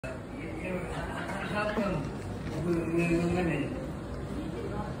how come women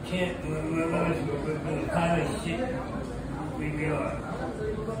can't, we're kind of shit we are?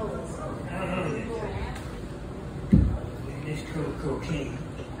 I don't know this cocaine.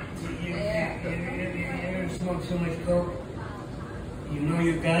 You ever smoke so much coke? You know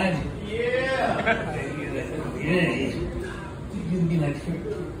your God? Yeah! You're like, oh, yeah. You can be like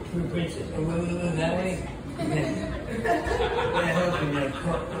true princess. Oh, that way? Yeah. That helps when you have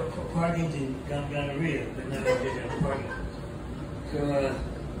Parkinson's and gonorrhea, but not when you have Parkinson's. So,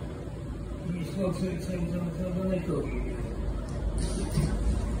 you smoke so much coke.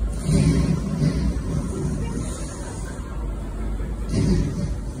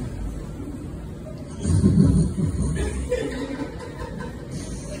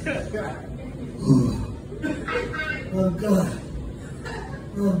 Oh God.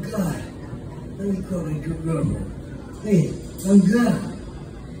 Oh God. Let me call my girlfriend. Hey, I'm God.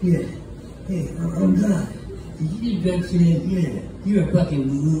 Yeah. Hey, I'm God. Did you get vaccinated? Yeah. You're a fucking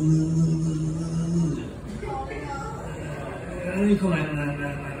loser. Let me call my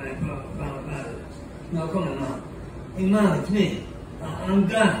no, come on, Mom. Hey, Mom, it's me. I'm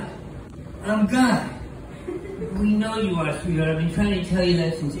God. I'm God. We know you are, sweetheart. I've been trying to tell you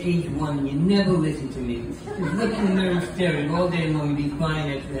that since age 1, and you never listen to me. Just look in the mirror and staring all day long. You'd be fine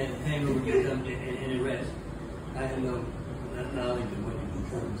after that hangover becomes an arrest. I have no knowledge of what it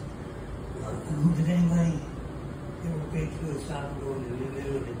becomes. Did anybody ever play philosophical in the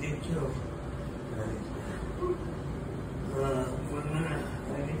middle of the dick joke? I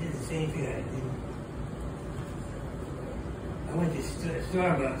did the same thing. I went to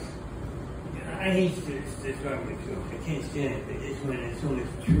Starbucks. I hate Starbucks jokes. I can't stand it. It's when there's so much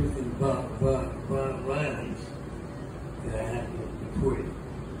truth and violence that I have to report it.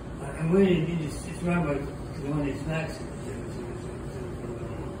 I went to do this Starbucks because I wanted snacks.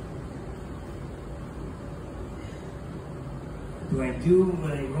 Do I do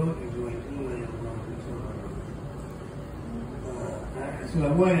what I wrote or do I do what I wrote? So I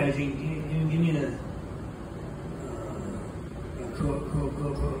wanted, I think, give me the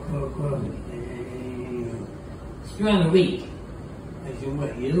coffee. Strong and weak. I said,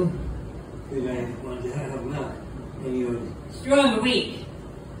 what, you? Because I wanted to have milk. And he goes, strong and weak.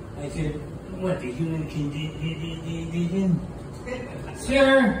 I said, what, the human condition?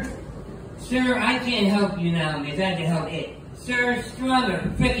 Sir, I can't help you now because I have to help it. Sir, strong or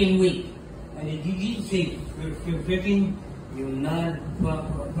frickin' weak. I said, did you say frickin'? You non, you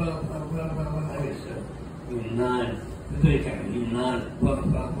non. You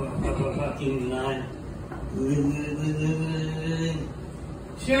non, fucking non.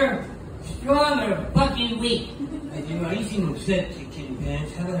 Sir, strong or fucking weak? I said, well, you seem upset, you kitten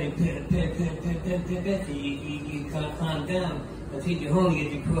pants. How about I pet you calm down. I'll take you home and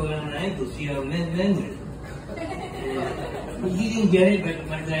get you crawling on my ankle, see how men live. He didn't get it,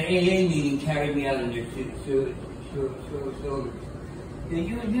 but the AA meeting carried me out on their shoulders. You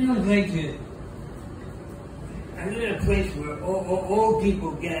know, it's like to... I live in a place where old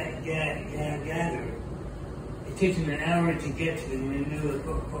people gather. It takes them an hour to get to the middle of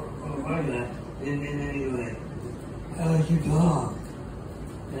the parking lot, and then you're like, how's your dog?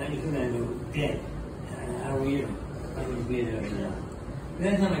 And I just go, dead. How are you? I'm going to be there right now. But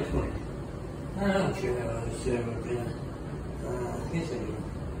that's not my point. I don't care how I said about that. I guess I do.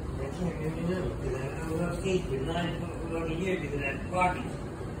 I can't really know, because I was off stage for 9 years because I had Parkinson's.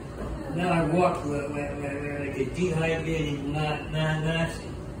 Now I walk like a dehydrated Nazi,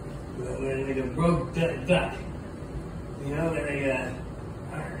 like a broke duck. You know,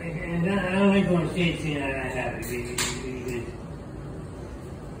 and I don't like going to stage saying I have it because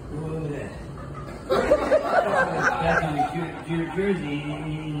what was that? Back in New Jersey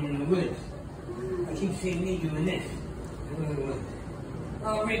in the woods. I keep seeing me doing this.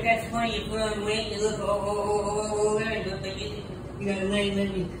 Oh, Rick, that's funny. You put on weight. You look older. You look like you got a nice.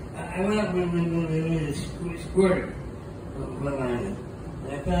 I went up with a squirter. And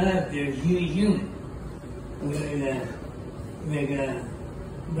I found out they're human.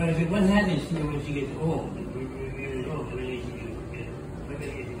 But I said, what happens to her when she gets old?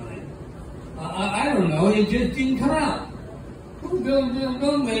 I don't know. It just didn't come out. Don't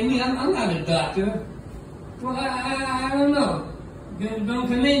blame me. I'm not a doctor. Well, I don't know. Don't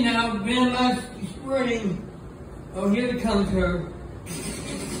come in now. Grandma's squirting. Oh, here comes her.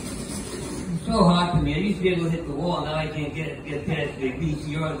 It's so hard for me. I used to be able to hit the wall. Now I can't get past the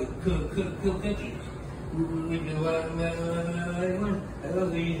VCR, the cookies. I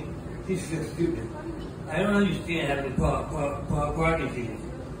love these. This is so stupid. I don't understand having Parkinson's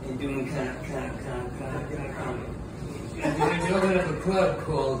and doing kind of comedy. They opened up a club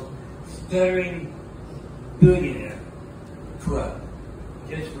called Stuttering billionaire club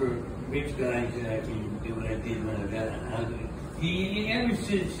just for rich guys that I can do what I did when I got out. You ever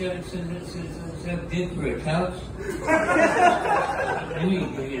suck dick for a couch? I knew you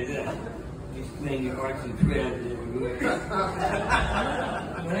could hear that. Just playing your arts and crafts everywhere.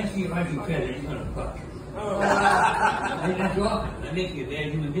 When I see arts and crafts, I just want to fuck. That's awful. That makes you a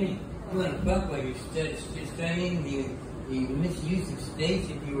bad human being. You want to fuck while you're studying the misuse of space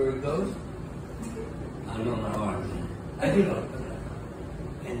if you were a ghost? I know my heart, man. I do know that.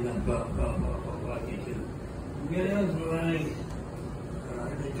 And fuck you too. You know,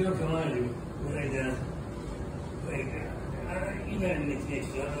 the joke I want to do, you gotta mix this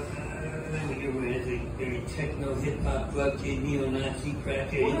up. Let me get rid of the very techno, hip-hop, drug kid, neo-Nazi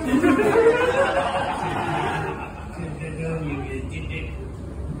crackhead.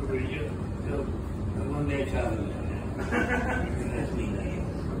 One bad childhood. That's me, not you.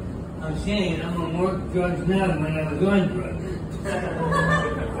 I'm saying I'm on more drugs now than when I was on drugs.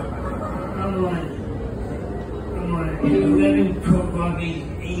 I'm on 11 coffees,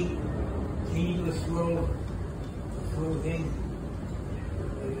 8. Can you do a slow thing?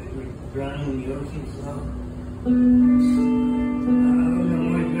 Drowning in the ocean slow. I was on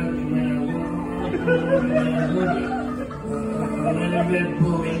more drugs than when I was on 11 Red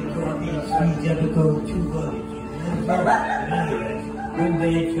Bull, 8 coffees, 3 Depakote, 2 bullets. One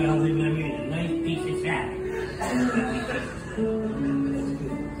bad childhood memory and a nice piece of salad.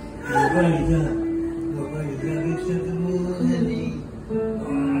 Nobody's up except the moon and me.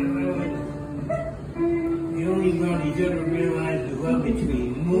 The only girl he's ever realized the love between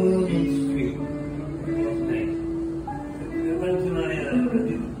moon and street. That's nice. What else am I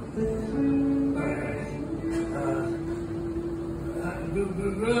do?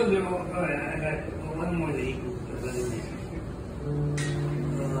 Girls are all right. I got one more that equals the other.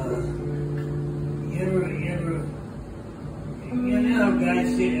 You know how guys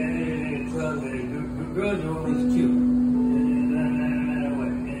sit in a club and girls are always cute. No matter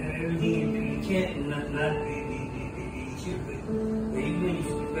what. Everything you can't not be cute. But even when you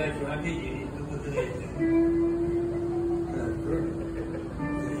scratch your armpit, you look at that.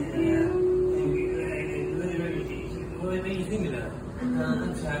 What do you think about?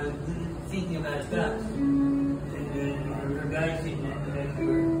 I'm sorry, thinking about stuff. And her guys sitting there.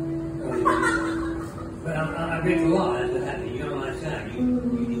 But I break the law, that's what happened. You're on my side. You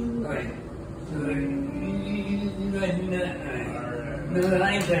alright. So, you guys do that? Alright. No, I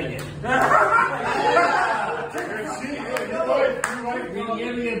ain't done yet. You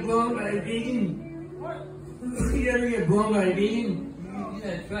ever get blown by a vegan? What? You ever get blown by a vegan? Yeah,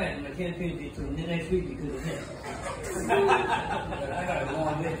 that's right. I can't finish it till next week because of this. I got a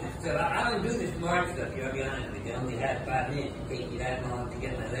long list of stuff. I don't do the smart stuff, you gotta be honest with you. I only had 5 minutes. It takes you that long to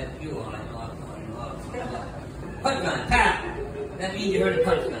get my left fuel on and off. Punchline, pow! That means you heard a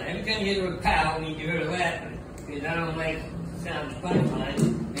punchline. Every time you hear the word pow, it means you heard a laugh. Because I don't like the sound of punchline. It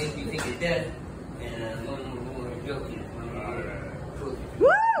makes me think of death. And one more joking.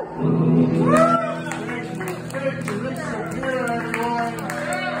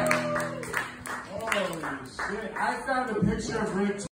 Holy shit. I found a picture of Rick